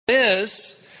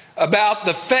is about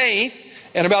the faith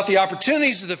and about the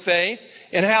opportunities of the faith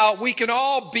and how we can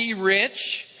all be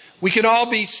rich. We can all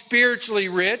be spiritually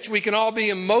rich. We can all be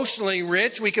emotionally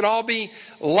rich. We can all be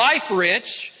life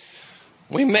rich.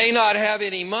 We may not have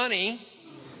any money,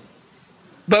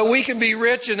 but we can be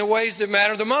rich in the ways that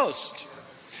matter the most.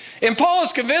 And Paul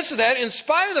is convinced of that in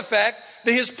spite of the fact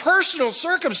that his personal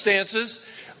circumstances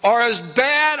are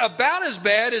about as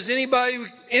bad as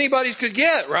anybody's could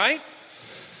get, right?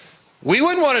 We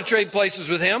wouldn't want to trade places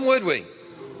with him, would we?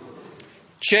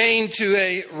 Chained to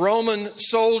a Roman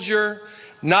soldier,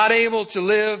 not able to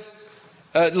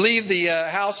leave the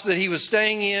house that he was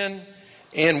staying in,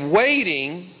 and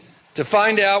waiting to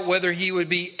find out whether he would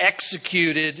be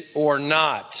executed or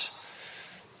not.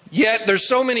 Yet there's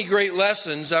so many great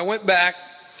lessons. I went back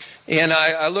and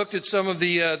I looked at some of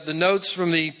the notes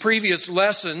from the previous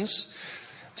lessons.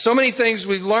 So many things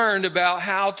we've learned about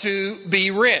how to be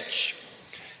rich.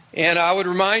 And I would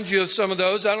remind you of some of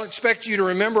those. I don't expect you to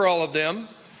remember all of them.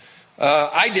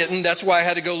 I didn't. That's why I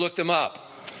had to go look them up.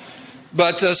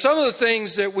 But some of the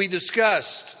things that we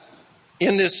discussed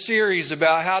in this series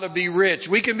about how to be rich.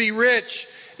 We can be rich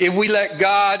if we let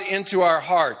God into our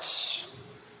hearts.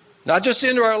 Not just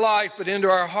into our life, but into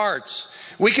our hearts.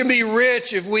 We can be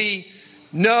rich if we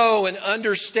know and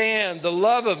understand the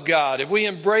love of God. If we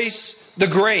embrace the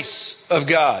grace of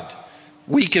God,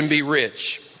 we can be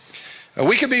rich.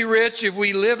 We can be rich if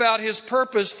we live out His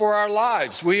purpose for our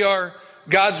lives. We are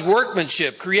God's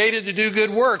workmanship, created to do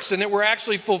good works, and that we're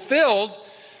actually fulfilled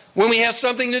when we have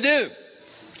something to do.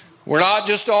 We're not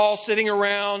just all sitting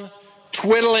around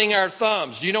twiddling our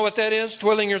thumbs. Do you know what that is,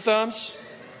 twiddling your thumbs?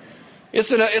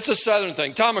 It's a Southern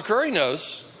thing. Tom McCurry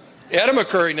knows. Etta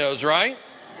McCurry knows, right?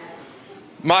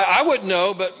 I wouldn't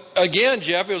know, but again,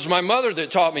 Jeff, it was my mother that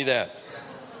taught me that.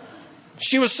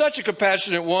 She was such a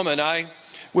compassionate woman. I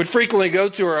would frequently go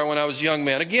to her when I was a young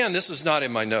man. Again, this is not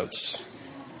in my notes,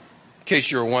 in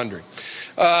case you were wondering.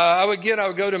 I would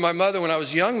go to my mother when I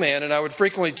was a young man, and I would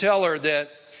frequently tell her that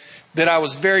I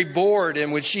was very bored,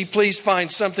 and would she please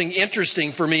find something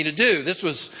interesting for me to do? This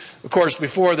was, of course,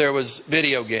 before there was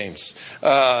video games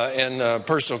and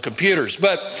personal computers.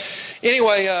 But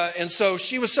anyway, and so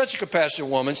she was such a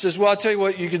compassionate woman. She says, well, I'll tell you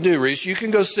what you can do, Reese. You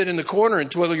can go sit in the corner and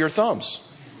twiddle your thumbs.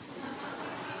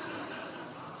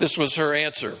 This was her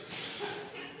answer.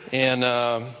 And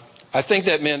I think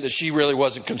that meant that she really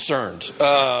wasn't concerned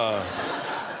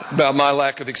about my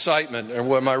lack of excitement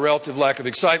or my relative lack of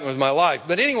excitement with my life.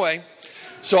 But anyway,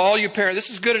 so all you parents,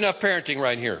 this is good enough parenting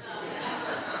right here.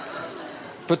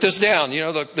 Put this down. You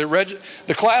know,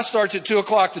 the class starts at 2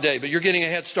 o'clock today, but you're getting a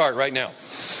head start right now.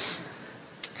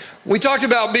 We talked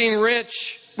about being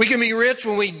rich. We can be rich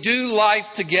when we do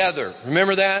life together.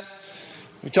 Remember that?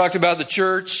 We talked about the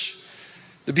church,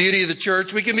 the beauty of the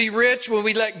church. We can be rich when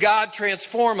we let God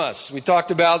transform us. We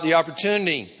talked about the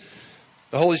opportunity.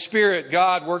 The Holy Spirit,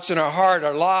 God, works in our heart,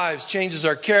 our lives, changes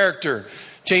our character,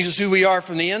 changes who we are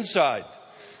from the inside.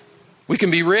 We can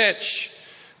be rich.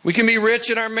 We can be rich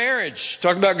in our marriage.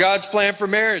 Talk about God's plan for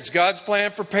marriage, God's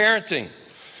plan for parenting.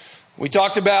 We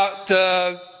talked about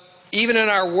even in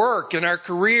our work, in our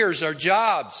careers, our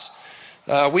jobs,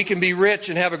 we can be rich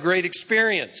and have a great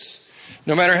experience,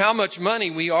 no matter how much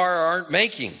money we are or aren't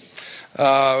making.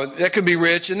 That could be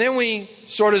rich. And then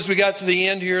as we got to the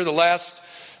end here, the last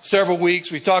several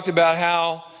weeks, we talked about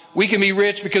how we can be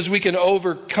rich because we can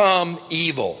overcome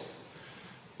evil.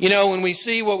 You know, when we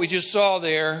see what we just saw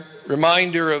there,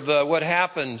 reminder of what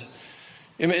happened.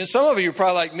 I mean, some of you are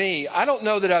probably like me. I don't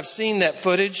know that I've seen that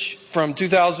footage from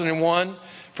 2001,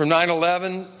 from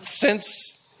 9/11,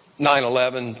 since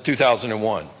 9/11,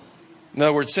 2001. In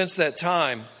other words, since that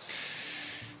time.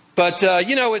 But,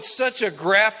 it's such a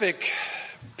graphic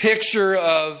picture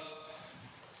of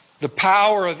the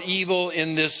power of evil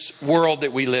in this world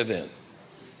that we live in.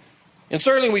 And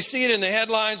certainly we see it in the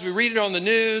headlines, we read it on the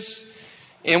news,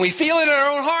 and we feel it in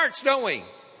our own hearts, don't we?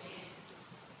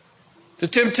 The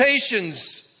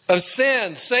temptations of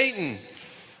sin, Satan,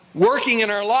 working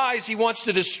in our lives, he wants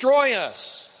to destroy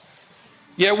us.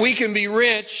 Yet we can be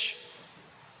rich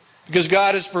because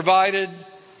God has provided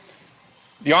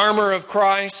the armor of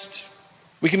Christ.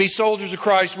 We can be soldiers of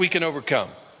Christ, we can overcome.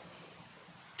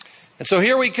 And so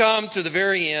here we come to the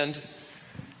very end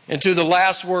and to the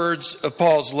last words of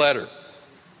Paul's letter.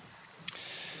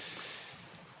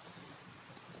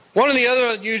 One of the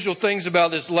other unusual things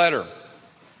about this letter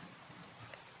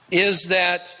is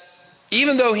that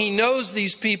even though he knows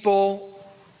these people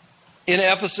in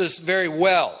Ephesus very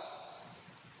well,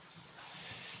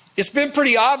 it's been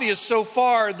pretty obvious so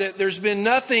far that there's been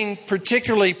nothing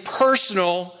particularly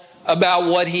personal about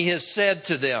what he has said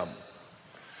to them.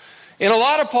 In a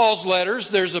lot of Paul's letters,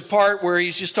 there's a part where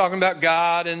he's just talking about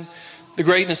God and the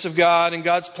greatness of God and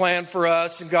God's plan for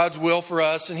us and God's will for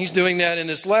us. And he's doing that in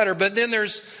this letter. But then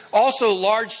there's also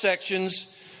large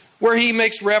sections where he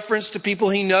makes reference to people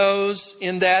he knows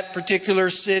in that particular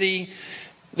city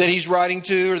that he's writing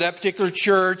to, or that particular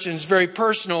church, and it's very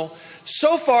personal.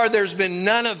 So far, there's been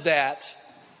none of that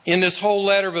in this whole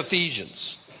letter of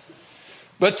Ephesians.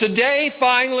 But today,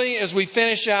 finally, as we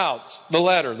finish out the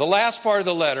letter, the last part of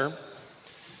the letter,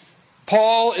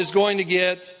 Paul is going to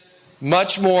get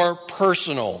much more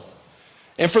personal.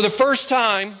 And for the first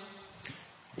time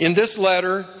in this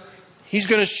letter, he's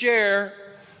going to share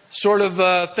sort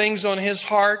of things on his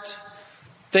heart,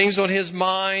 things on his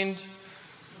mind,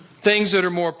 things that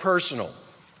are more personal.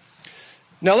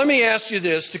 Now let me ask you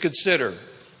this to consider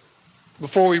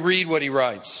before we read what he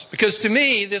writes. Because to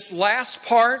me, this last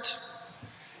part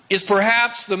is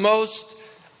perhaps the most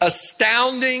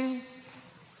astounding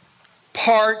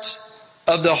part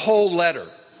of the whole letter,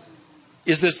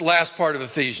 is this last part of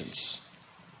Ephesians.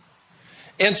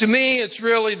 And to me, it's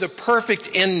really the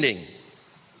perfect ending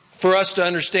for us to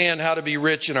understand how to be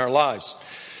rich in our lives.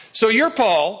 So you're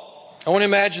Paul. I want to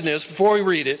imagine this before we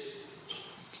read it.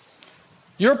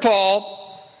 You're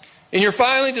Paul, and you're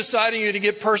finally deciding to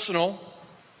get personal,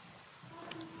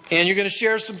 and you're going to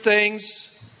share some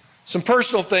things, some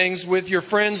personal things with your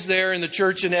friends there in the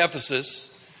church in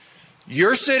Ephesus.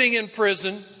 You're sitting in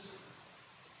prison.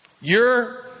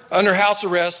 You're under house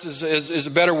arrest is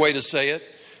a better way to say it.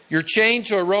 You're chained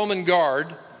to a Roman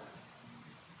guard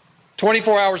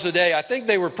 24 hours a day. I think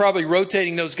they were probably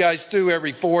rotating those guys through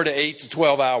every 4 to 8 to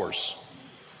 12 hours.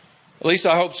 At least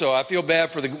I hope so. I feel bad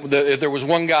for if there was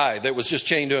one guy that was just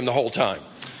chained to him the whole time.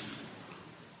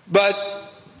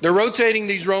 But they're rotating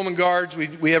these Roman guards.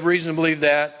 We have reason to believe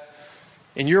that.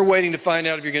 And you're waiting to find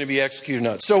out if you're going to be executed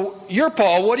or not. So you're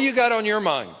Paul. What do you got on your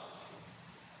mind?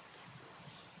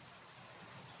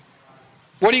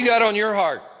 What do you got on your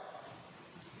heart?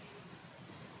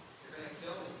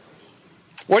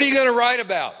 What are you going to write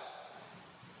about?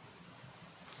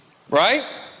 Right?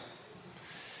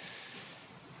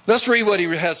 Let's read what he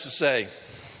has to say,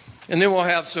 and then we'll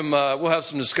have some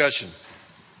discussion.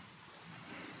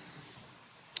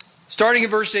 Starting in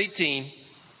verse 18,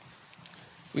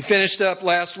 we finished up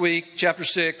last week, chapter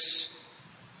 6,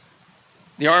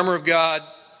 the armor of God,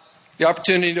 the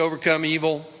opportunity to overcome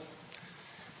evil.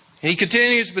 He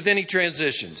continues, but then he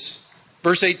transitions.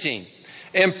 Verse 18,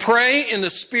 and pray in the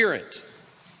Spirit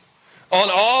on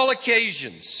all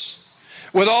occasions,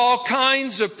 with all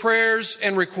kinds of prayers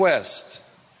and requests.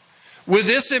 With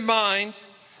this in mind,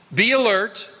 be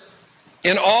alert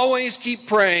and always keep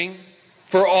praying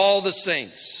for all the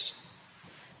saints.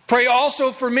 Pray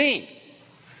also for me,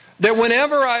 that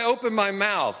whenever I open my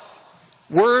mouth,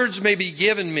 words may be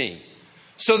given me,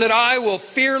 so that I will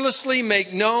fearlessly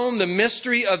make known the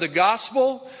mystery of the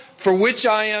gospel, for which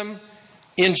I am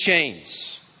in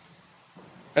chains,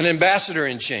 an ambassador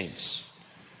in chains.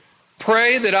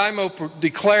 Pray that I may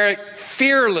declare it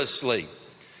fearlessly,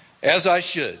 as I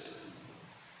should.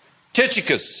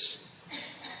 Tychicus,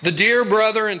 the dear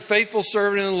brother and faithful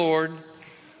servant in the Lord,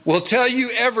 will tell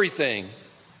you everything,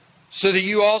 so that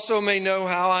you also may know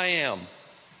how I am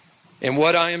and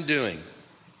what I am doing.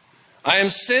 I am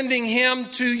sending him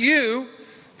to you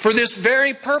for this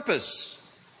very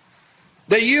purpose,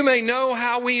 that you may know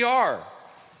how we are,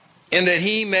 and that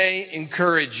he may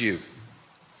encourage you.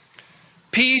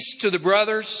 Peace to the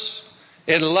brothers,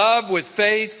 and love with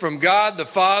faith from God the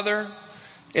Father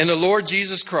and the Lord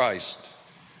Jesus Christ.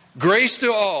 Grace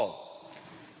to all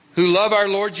who love our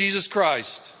Lord Jesus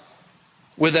Christ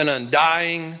with an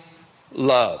undying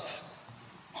love.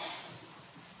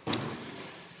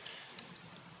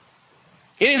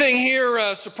 Anything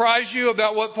here surprise you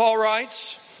about what Paul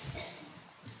writes?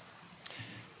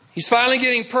 He's finally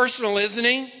getting personal, isn't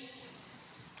he?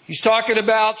 He's talking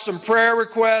about some prayer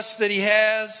requests that he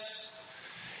has.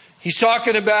 He's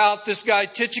talking about this guy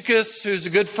Tychicus, who's a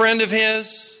good friend of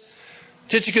his.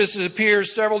 Tychicus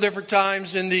appears several different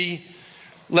times in the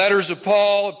letters of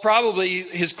Paul. Probably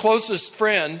his closest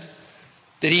friend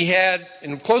that he had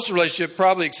in a close relationship,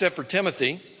 probably except for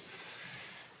Timothy.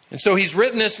 And so he's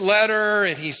written this letter,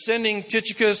 and he's sending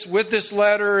Tychicus with this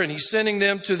letter, and he's sending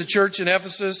them to the church in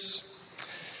Ephesus.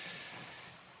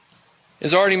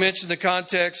 As already mentioned, the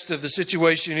context of the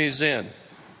situation he's in.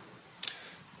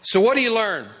 So what do you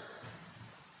learn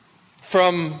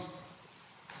from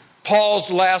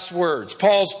Paul's last words,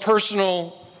 Paul's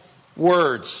personal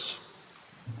words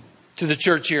to the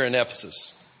church here in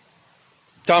Ephesus?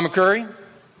 Tom McCurry?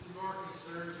 He's more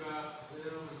concerned about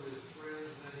them and his friends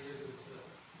than he is himself.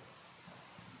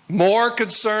 More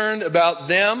concerned about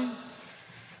them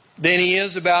than he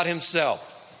is about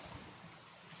himself.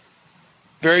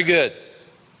 Very good.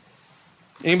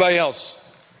 Anybody else?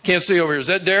 Can't see over here. Is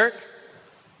that Derek?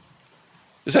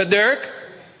 Is that Derek?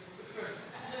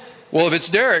 Well, if it's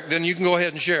Derek, then you can go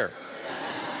ahead and share.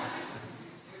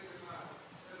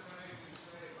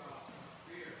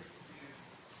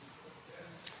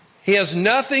 He has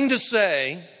nothing to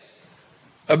say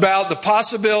about the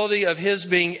possibility of his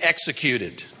being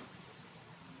executed.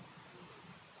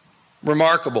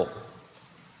 Remarkable.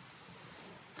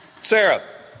 Sarah.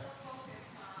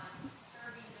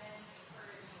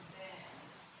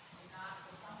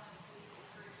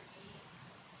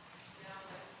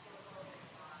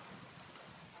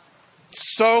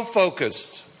 So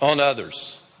focused on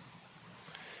others.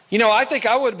 You know, I think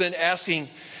I would have been asking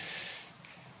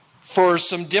for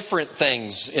some different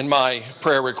things in my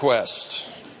prayer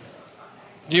request.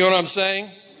 Do you know what I'm saying?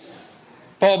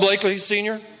 Paul Blakely,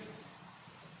 Sr.? Yeah,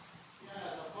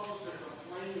 as opposed to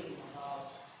complaining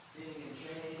about being in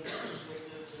chains or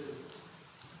restricted to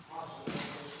hospital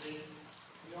ministry,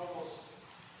 he almost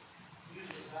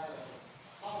uses that as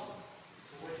a puzzle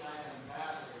for which I am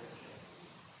ambassador in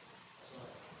chains. So,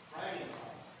 bragging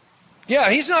about it. Yeah,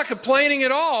 he's not complaining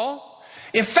at all.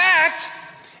 In fact,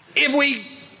 if we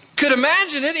could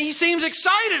imagine it, he seems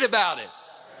excited about it.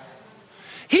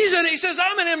 He says,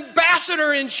 I'm an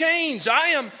ambassador in chains.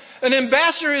 An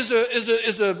ambassador is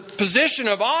a position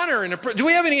of honor. Do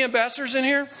we have any ambassadors in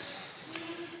here?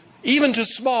 Even to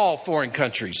small foreign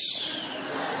countries.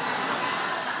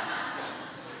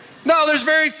 No, there's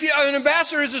very few. An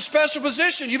ambassador is a special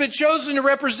position. You've been chosen to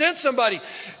represent somebody.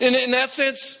 In that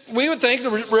sense, we would think to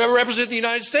represent the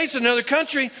United States in another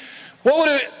country. What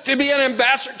would it to be an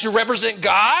ambassador to represent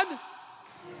God?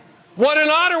 What an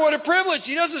honor, what a privilege.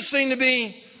 He doesn't seem to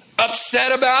be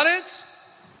upset about it.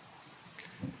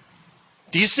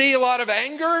 Do you see a lot of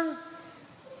anger?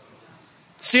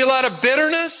 See a lot of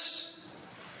bitterness?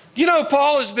 You know,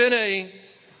 Paul has been a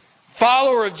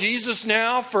follower of Jesus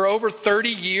now for over 30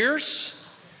 years.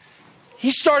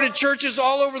 He started churches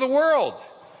all over the world.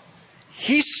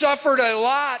 He suffered a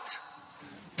lot.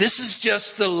 This is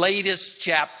just the latest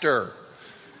chapter.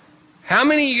 How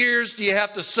many years do you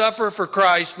have to suffer for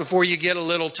Christ before you get a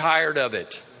little tired of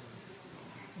it?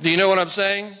 Do you know what I'm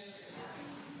saying?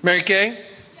 Mary Kay? Yeah,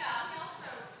 he also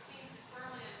seems to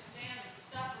firmly understand that the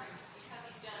suffering is because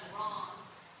he's done wrong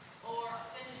or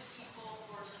offended people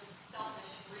for just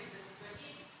selfish reasons. But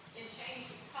he's in chains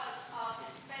because of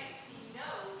his faith. He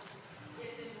knows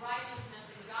it's in righteousness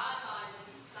in God's eyes that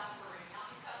he's suffering, not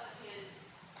because of his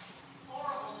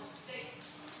horrible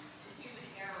mistakes and human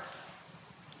error.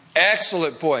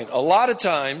 Excellent point. A lot of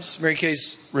times, Mary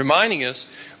Kay's reminding us,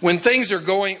 when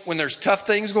there's tough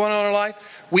things going on in our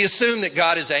life, we assume that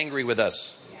God is angry with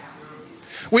us.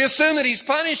 We assume that He's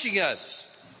punishing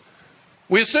us.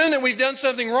 We assume that we've done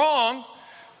something wrong.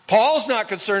 Paul's not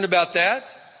concerned about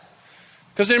that.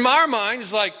 Because in our mind,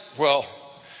 it's like, well,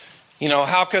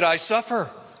 how could I suffer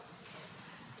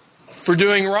for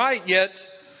doing right? Yet,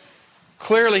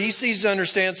 clearly, he sees to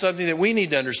understand something that we need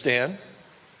to understand.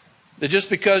 That just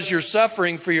because you're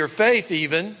suffering for your faith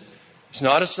even, it's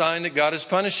not a sign that God is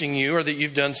punishing you or that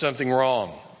you've done something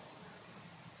wrong.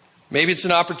 Maybe it's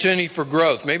an opportunity for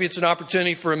growth. Maybe it's an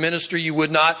opportunity for a ministry you would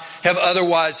not have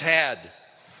otherwise had.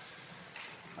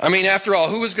 I mean, after all,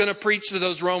 who was going to preach to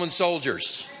those Roman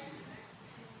soldiers?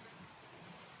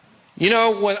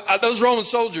 When those Roman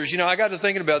soldiers, I got to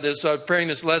thinking about this. I was preparing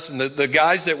this lesson. The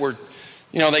guys that were,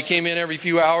 they came in every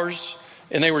few hours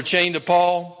and they were chained to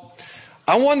Paul.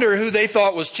 I wonder who they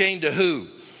thought was chained to who.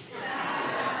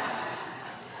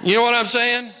 You know what I'm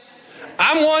saying?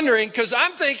 I'm wondering, because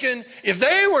I'm thinking if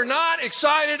they were not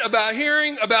excited about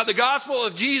hearing about the gospel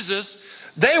of Jesus,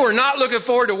 they were not looking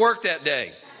forward to work that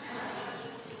day.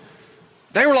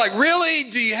 They were like,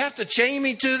 really? Do you have to chain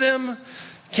me to them?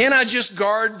 Can't I just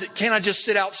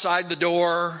sit outside the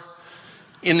door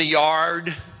in the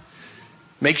yard?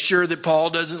 Make sure that Paul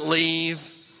doesn't leave.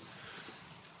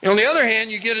 On the other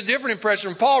hand, you get a different impression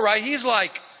from Paul, right? He's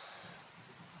like,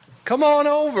 come on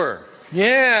over.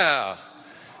 Yeah.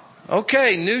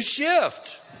 Okay, new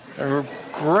shift.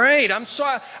 Great. I'm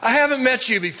sorry. I haven't met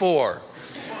you before.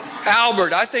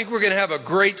 Albert, I think we're going to have a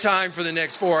great time for the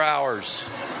next 4 hours.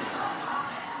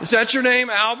 Is that your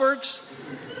name, Albert?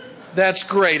 That's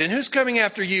great. And who's coming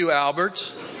after you, Albert?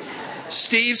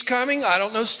 Steve's coming? I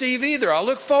don't know Steve either. I'll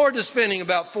look forward to spending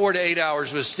about 4 to 8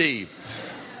 hours with Steve.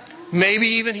 Maybe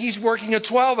even he's working a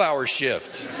 12-hour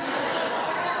shift.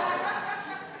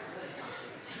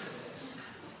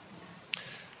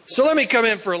 So let me come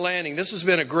in for a landing. This has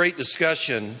been a great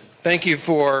discussion. Thank you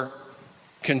for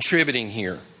contributing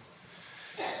here.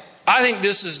 I think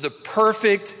this is the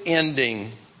perfect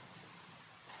ending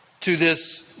to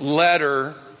this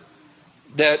letter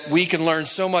that we can learn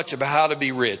so much about how to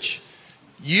be rich.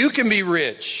 You can be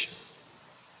rich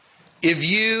if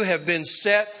you have been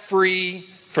set free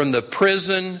from the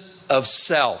prison of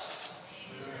self.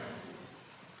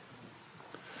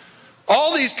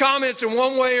 All these comments in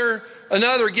one way or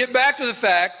another get back to the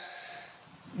fact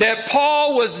that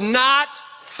Paul was not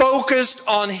focused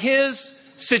on his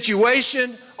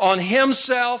situation, on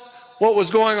himself, what was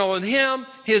going on with him,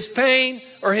 his pain,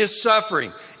 or his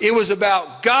suffering. It was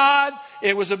about God.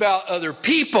 It was about other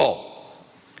people.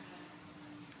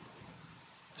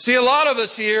 See, a lot of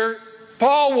us here,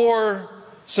 Paul wore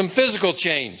some physical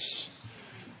chains.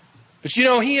 But you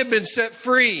know, he had been set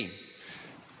free.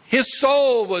 His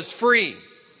soul was free.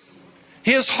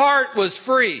 His heart was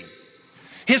free.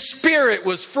 His spirit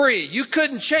was free. You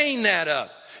couldn't chain that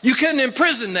up. You couldn't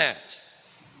imprison that.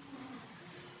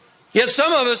 Yet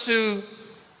some of us who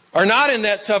are not in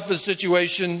that tough a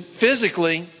situation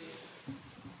physically,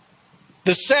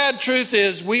 the sad truth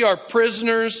is we are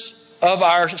prisoners of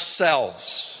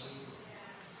ourselves.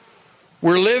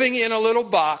 We're living in a little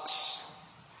box,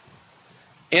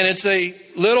 and it's a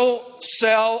little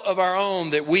cell of our own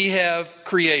that we have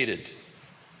created.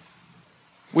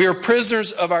 We are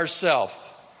prisoners of ourselves,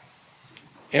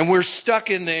 and we're stuck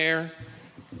in there,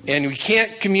 and we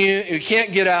can't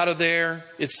get out of there.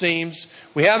 It seems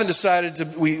we've decided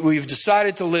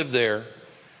to live there,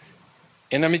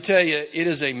 and let me tell you, it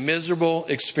is a miserable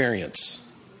experience.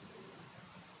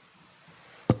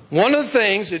 One of the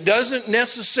things that doesn't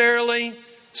necessarily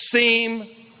seem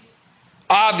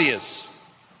obvious,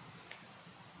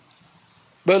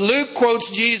 but Luke quotes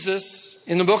Jesus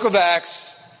in the book of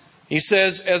Acts. He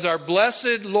says, as our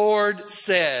blessed Lord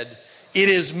said, it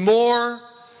is more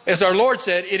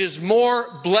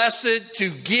blessed to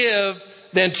give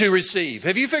than to receive.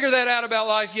 Have you figured that out about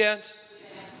life yet?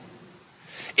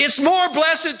 It's more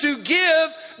blessed to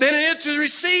give than it is to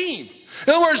receive.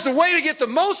 In other words, the way to get the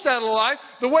most out of life,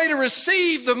 the way to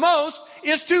receive the most,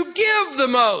 is to give the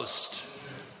most.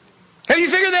 Have you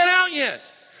figured that out yet?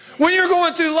 When you're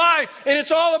going through life and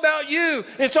it's all about you,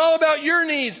 it's all about your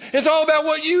needs, it's all about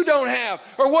what you don't have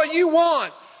or what you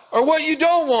want or what you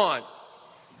don't want,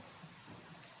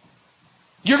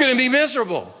 you're going to be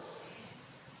miserable.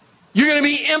 You're going to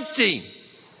be empty.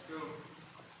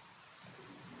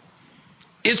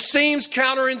 It seems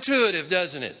counterintuitive,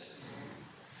 doesn't it?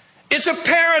 It's a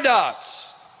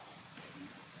paradox.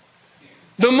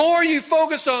 The more you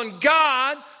focus on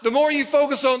God, the more you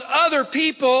focus on other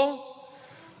people,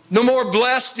 the more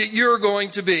blessed that you're going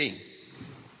to be.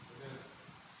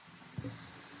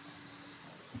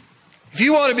 If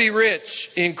you want to be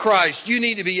rich in Christ, you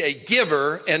need to be a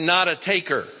giver and not a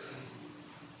taker.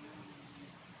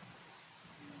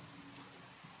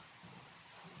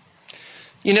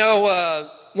 You know,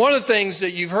 one of the things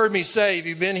that you've heard me say, if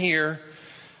you've been here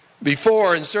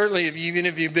before, and certainly even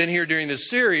if you've been here during this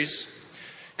series,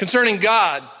 concerning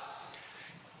God,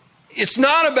 it's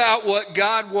not about what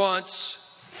God wants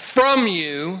from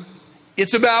you,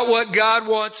 it's about what God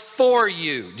wants for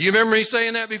you. Do you remember me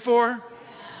saying that before?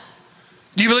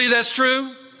 Do you believe that's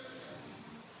true?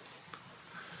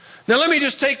 Now let me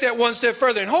just take that one step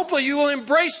further, and hopefully you will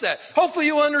embrace that. Hopefully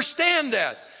you'll understand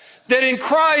that. That in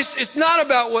Christ, it's not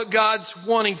about what God's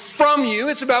wanting from you.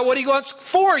 It's about what He wants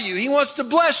for you. He wants to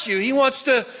bless you. He wants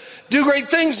to do great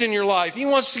things in your life. He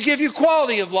wants to give you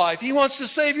quality of life. He wants to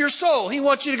save your soul. He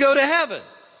wants you to go to heaven.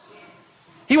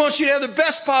 He wants you to have the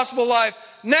best possible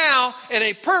life now and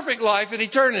a perfect life in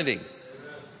eternity.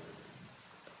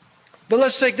 But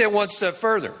let's take that one step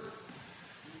further.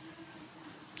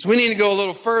 So we need to go a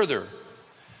little further.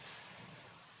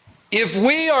 If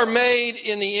we are made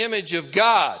in the image of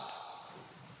God,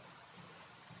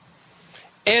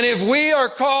 and if we are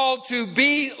called to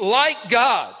be like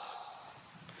God,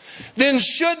 then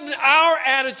shouldn't our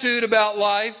attitude about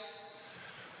life,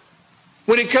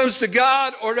 when it comes to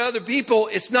God or to other people,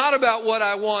 it's not about what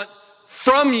I want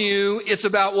from you, it's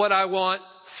about what I want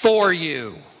for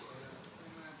you.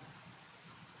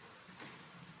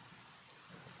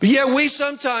 But yet we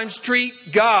sometimes treat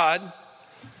God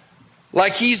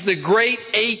like He's the great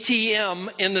ATM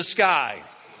in the sky.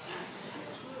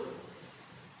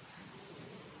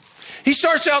 He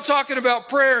starts out talking about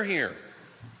prayer here.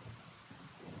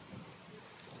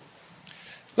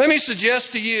 Let me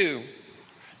suggest to you,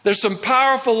 there's some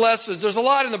powerful lessons. There's a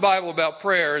lot in the Bible about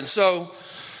prayer, and so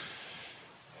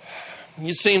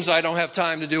it seems I don't have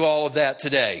time to do all of that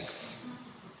today.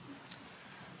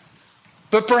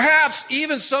 But perhaps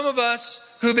even some of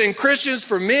us who've been Christians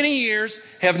for many years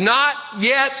have not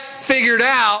yet figured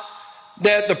out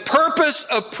that the purpose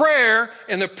of prayer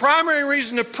and the primary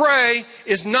reason to pray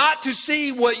is not to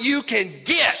see what you can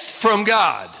get from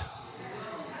God.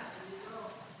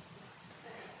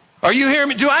 Are you hearing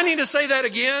me? Do I need to say that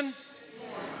again?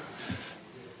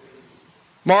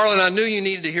 Marlon, I knew you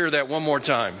needed to hear that one more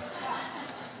time.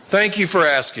 Thank you for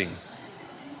asking.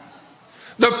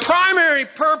 The primary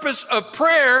purpose of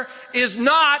prayer is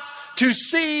not to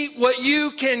see what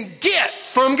you can get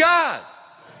from God.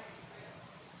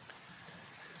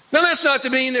 Now, that's not to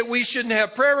mean that we shouldn't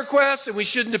have prayer requests and we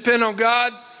shouldn't depend on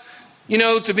God,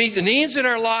 to meet the needs in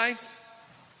our life.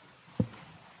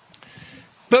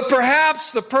 But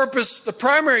perhaps the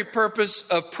primary purpose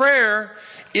of prayer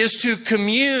is to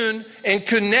commune and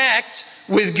connect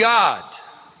with God.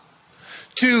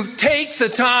 To take the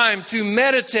time to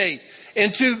meditate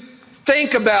and to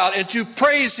think about and to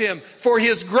praise Him for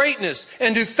His greatness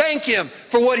and to thank Him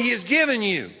for what He has given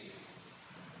you.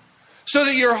 So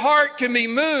that your heart can be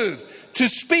moved to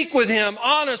speak with Him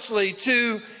honestly,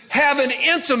 to have an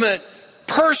intimate,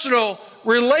 personal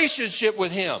relationship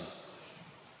with Him.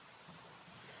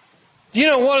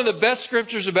 One of the best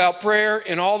scriptures about prayer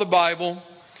in all the Bible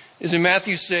is in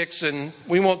Matthew 6, and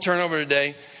we won't turn over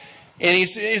today. And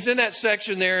he's in that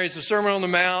section there. It's the Sermon on the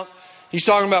Mount. He's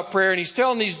talking about prayer, and he's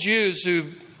telling these Jews who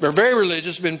are very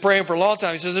religious, been praying for a long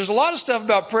time. He says, there's a lot of stuff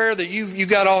about prayer that you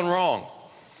got on wrong.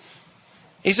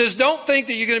 He says, don't think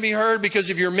that you're going to be heard because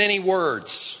of your many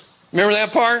words. Remember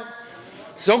that part?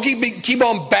 Don't keep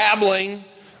on babbling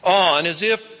on as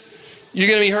if you're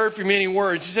going to be heard for many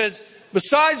words. He says,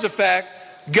 besides the fact,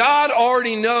 God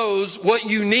already knows what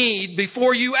you need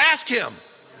before you ask Him.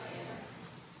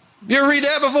 You ever read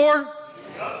that before?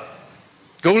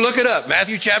 Go look it up.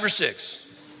 Matthew chapter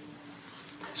 6.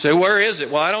 Say, where is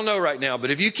it? Well, I don't know right now. But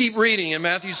if you keep reading in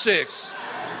Matthew 6,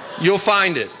 you'll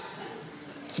find it.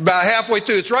 It's about halfway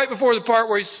through. It's right before the part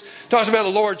where he talks about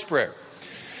the Lord's Prayer.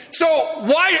 So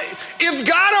if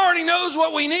God already knows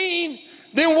what we need,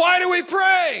 then why do we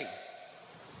pray?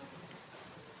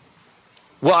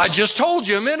 Well, I just told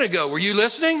you a minute ago. Were you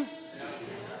listening?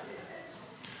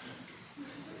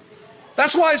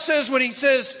 That's why it says when he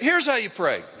says, here's how you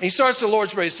pray. He starts the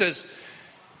Lord's Prayer. He says,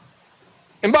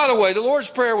 and by the way, the Lord's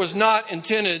Prayer was not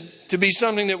intended to be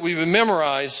something that we would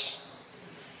memorize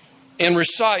and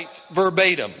recite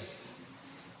verbatim.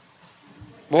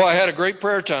 Well, I had a great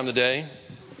prayer time today.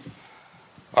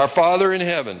 Our Father in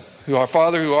heaven, our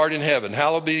Father who art in heaven,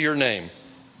 hallowed be your name.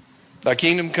 Thy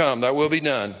kingdom come, thy will be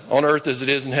done on earth as it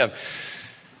is in heaven.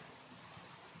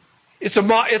 It's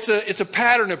a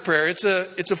pattern of prayer. It's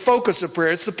a focus of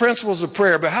prayer. It's the principles of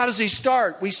prayer. But how does he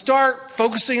start? We start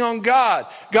focusing on God.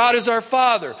 God is our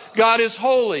Father. God is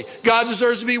holy. God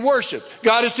deserves to be worshiped.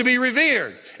 God is to be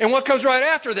revered. And what comes right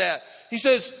after that? He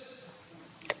says,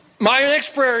 my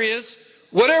next prayer is,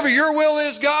 whatever your will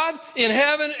is, God, in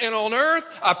heaven and on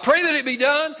earth, I pray that it be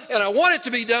done, and I want it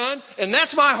to be done, and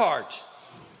that's my heart.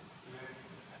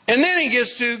 And then he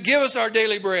gets to give us our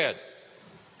daily bread.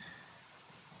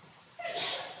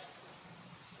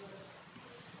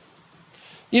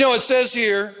 It says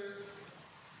here,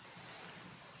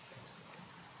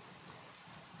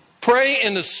 pray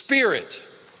in the Spirit.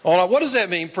 What does that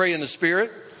mean, pray in the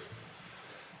Spirit?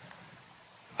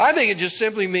 I think it just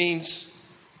simply means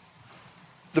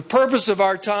the purpose of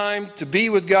our time to be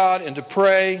with God and to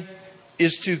pray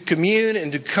is to commune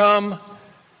and to come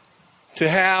to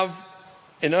have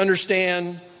and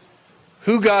understand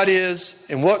who God is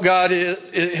and what God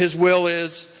is, His will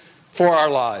is for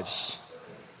our lives.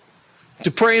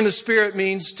 To pray in the Spirit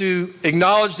means to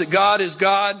acknowledge that God is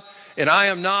God and I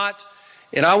am not,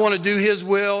 and I want to do His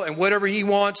will, and whatever He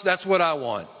wants, that's what I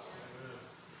want.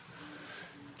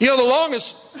 The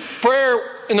longest prayer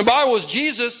in the Bible was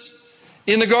Jesus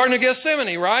in the Garden of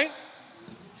Gethsemane, right?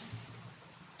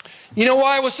 You know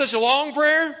why it was such a long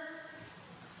prayer?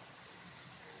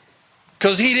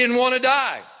 Because He didn't want to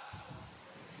die.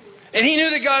 And He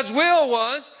knew that God's will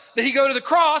was that He go to the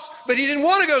cross, but He didn't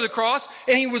want to go to the cross,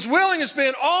 and He was willing to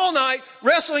spend all night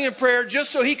wrestling in prayer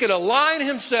just so He could align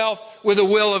Himself with the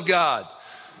will of God.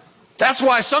 That's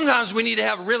why sometimes we need to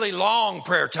have really long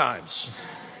prayer times.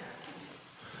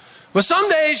 But some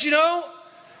days,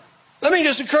 let me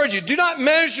just encourage you, do not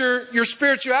measure your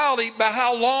spirituality by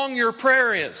how long your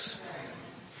prayer is.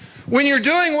 When you're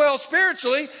doing well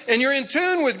spiritually and you're in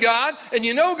tune with God and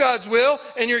you know God's will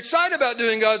and you're excited about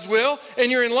doing God's will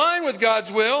and you're in line with God's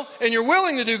will and you're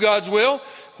willing to do God's will,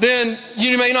 then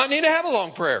you may not need to have a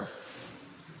long prayer.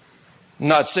 I'm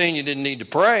not saying you didn't need to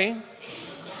pray.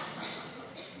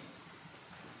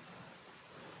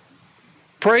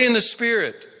 Pray in the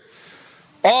Spirit.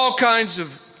 All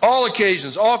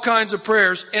occasions, all kinds of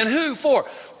prayers. And who for?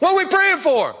 What are we praying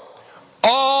for?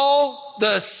 All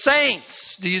the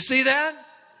saints. Do you see that?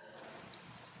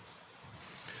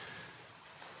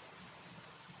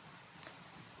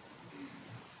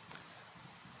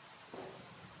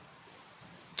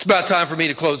 It's about time for me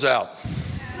to close out.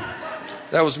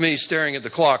 That was me staring at the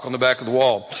clock on the back of the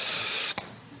wall.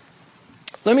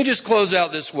 Let me just close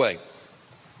out this way.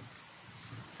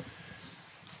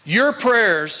 Your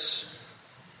prayers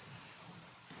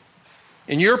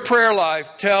and your prayer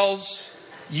life tells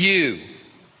you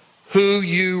who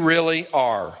you really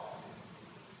are.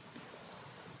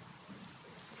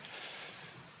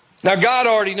 Now, God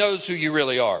already knows who you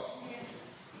really are,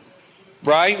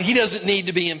 right? He doesn't need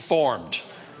to be informed.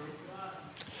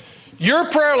 Your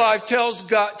prayer life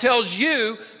tells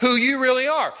you who you really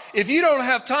are. If you don't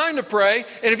have time to pray,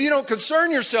 and if you don't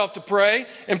concern yourself to pray,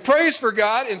 and praise for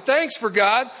God, and thanks for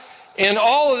God, and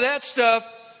all of that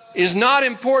stuff is not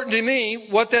important to me,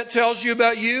 what that tells you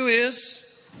about you is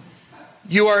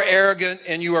you are arrogant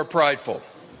and you are prideful.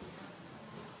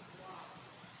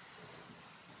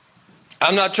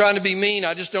 I'm not trying to be mean,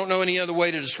 I just don't know any other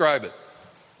way to describe it.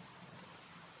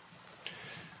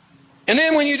 And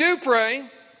then when you do pray,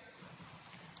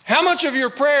 how much of your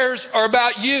prayers are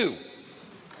about you?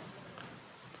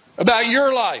 About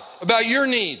your life, about your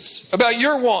needs, about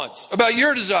your wants, about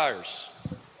your desires?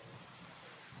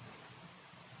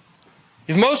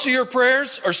 If most of your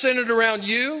prayers are centered around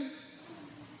you,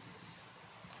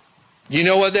 you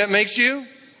know what that makes you?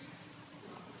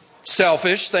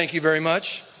 Selfish. Thank you very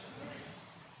much.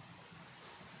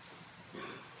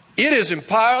 It is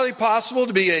entirely possible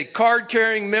to be a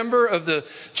card-carrying member of the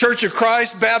Church of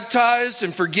Christ, baptized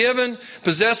and forgiven,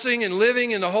 possessing and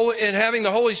living in the Holy and having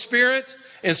the Holy Spirit,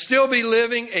 and still be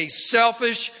living a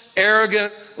selfish,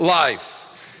 arrogant life.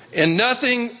 And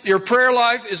nothing, your prayer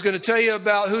life is going to tell you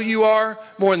about who you are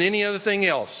more than any other thing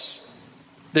else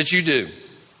that you do.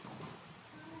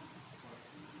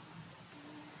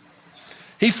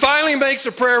 He finally makes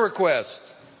a prayer request.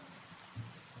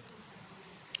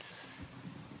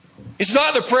 It's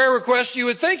not the prayer request you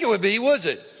would think it would be, was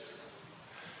it?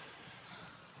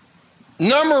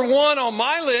 Number one on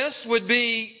my list would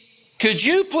be, could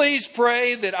you please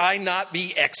pray that I not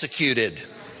be executed?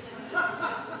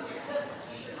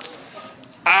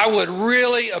 I would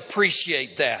really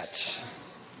appreciate that.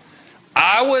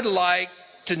 I would like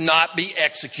to not be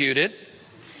executed.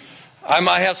 I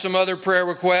might have some other prayer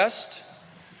requests.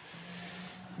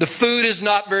 The food is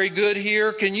not very good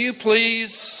here. Can you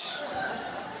please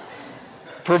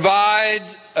provide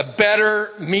a better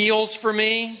meals for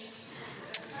me?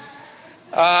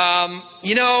 I'm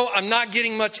not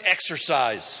getting much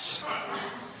exercise.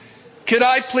 Could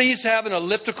I please have an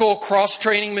elliptical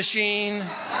cross-training machine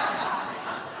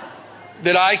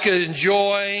that I could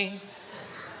enjoy?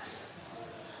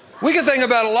 We could think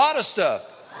about a lot of stuff.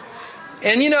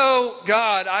 And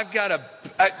God,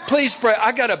 please pray,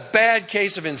 I've got a bad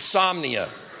case of insomnia.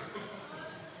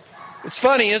 It's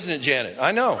funny, isn't it, Janet?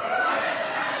 I know.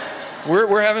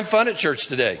 We're having fun at church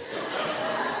today.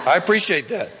 I appreciate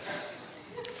that.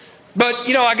 But,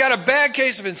 I got a bad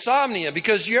case of insomnia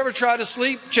because you ever try to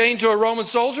sleep chained to a Roman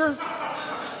soldier?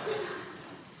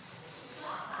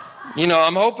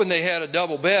 I'm hoping they had a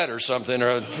double bed or something, or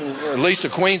at least a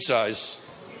queen size.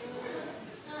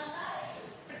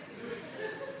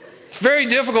 It's very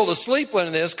difficult to sleep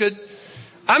under this.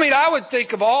 I would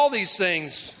think of all these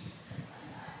things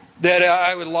that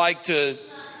I would like to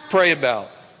pray about.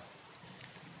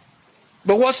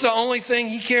 But what's the only thing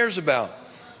he cares about?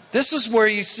 This is where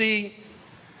you see,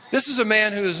 this is a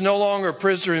man who is no longer a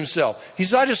prisoner himself. He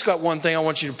says, I just got one thing I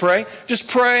want you to pray.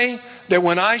 Just pray that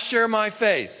when I share my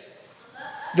faith,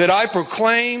 that I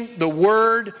proclaim the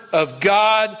word of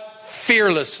God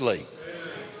fearlessly.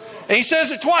 And he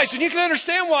says it twice, and you can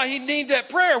understand why he'd need that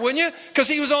prayer, wouldn't you? Because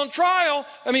he was on trial.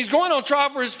 He's going on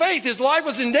trial for his faith. His life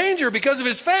was in danger because of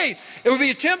his faith. It would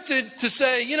be tempted to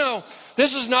say,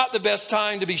 this is not the best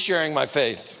time to be sharing my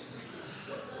faith.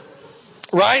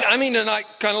 Right? To not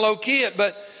kind of low-key it,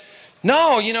 but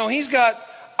no, he's got,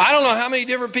 I don't know how many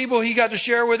different people he got to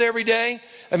share with every day.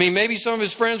 Maybe some of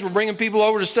his friends were bringing people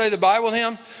over to study the Bible with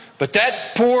him, but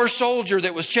that poor soldier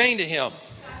that was chained to him,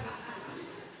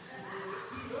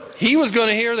 he was going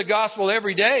to hear the gospel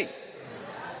every day.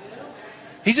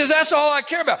 He says, that's all I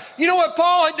care about. You know what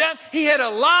Paul had done? He had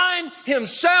aligned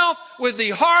himself with the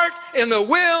heart and the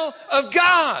will of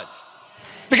God.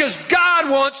 Because God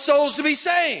wants souls to be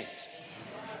saved.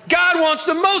 God wants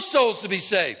the most souls to be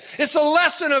saved. It's the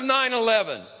lesson of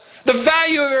 9/11. The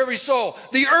value of every soul.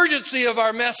 The urgency of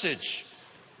our message.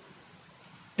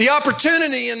 The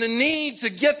opportunity and the need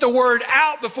to get the word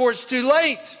out before it's too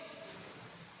late.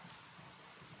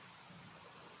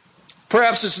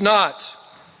 Perhaps it's not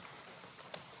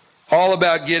all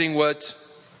about getting what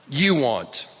you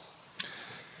want.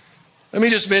 Let me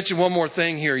just mention one more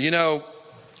thing here. You know,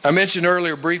 I mentioned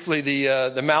earlier briefly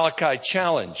the Malachi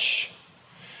challenge.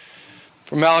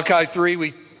 From Malachi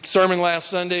 3, sermon last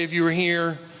Sunday if you were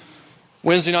here,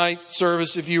 Wednesday night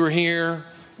service if you were here,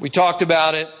 we talked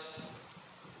about it.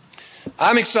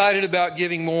 I'm excited about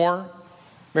giving more.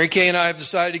 Mary Kay and I have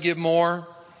decided to give more.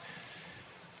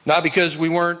 Not because we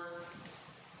weren't,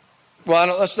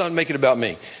 let's not make it about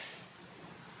me.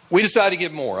 We decided to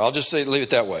give more. I'll just leave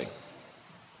it that way.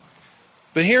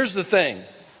 But here's the thing.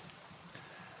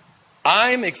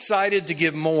 I'm excited to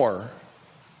give more.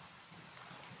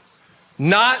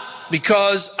 Not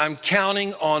because I'm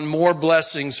counting on more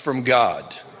blessings from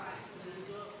God.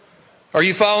 Are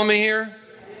you following me here?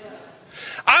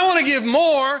 I want to give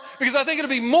more because I think it'll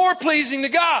be more pleasing to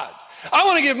God. I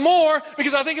want to give more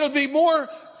because I think it'll be more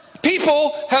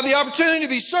people have the opportunity to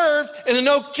be served and to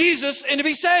know Jesus and to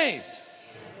be saved.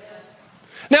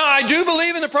 Now, I do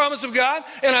believe in the promise of God,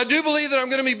 and I do believe that I'm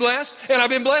going to be blessed, and I've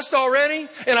been blessed already,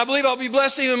 and I believe I'll be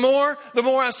blessed even more. The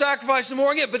more I sacrifice, the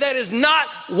more I get. But that is not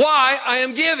why I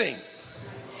am giving.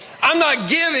 I'm not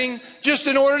giving just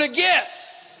in order to get.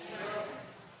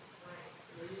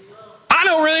 I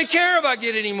don't really care if I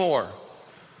get any more.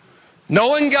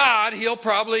 Knowing God, He'll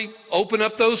probably open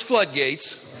up those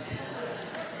floodgates.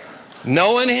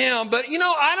 Knowing Him. But,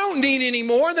 I don't need any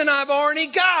more than I've already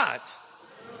got.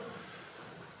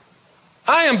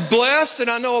 I am blessed,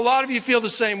 and I know a lot of you feel the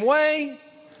same way.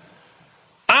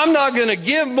 I'm not going to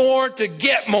give more to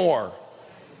get more.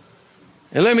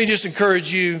 And let me just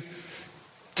encourage you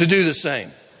to do the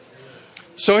same.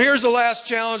 So here's the last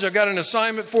challenge. I've got an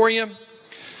assignment for you.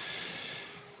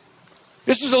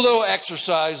 This is a little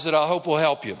exercise that I hope will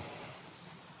help you.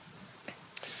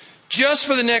 Just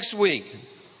for the next week,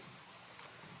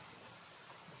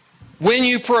 when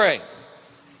you pray,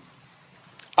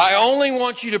 I only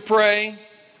want you to pray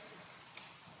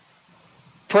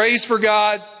praise for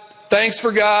God, thanks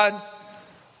for God,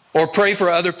 or pray for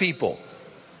other people.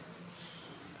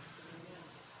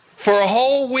 For a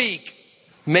whole week,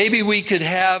 maybe we could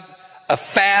have a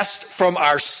fast from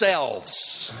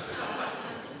ourselves.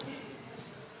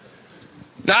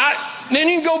 Then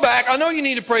you can go back. I know you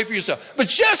need to pray for yourself. But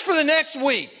just for the next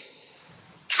week,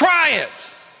 try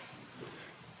it.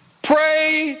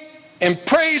 Pray and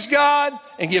praise God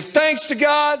and give thanks to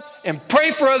God and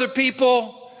pray for other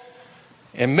people.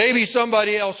 And maybe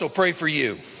somebody else will pray for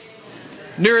you.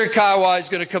 Nira Kaiwai is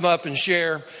going to come up and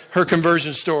share her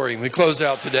conversion story. We close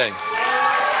out today.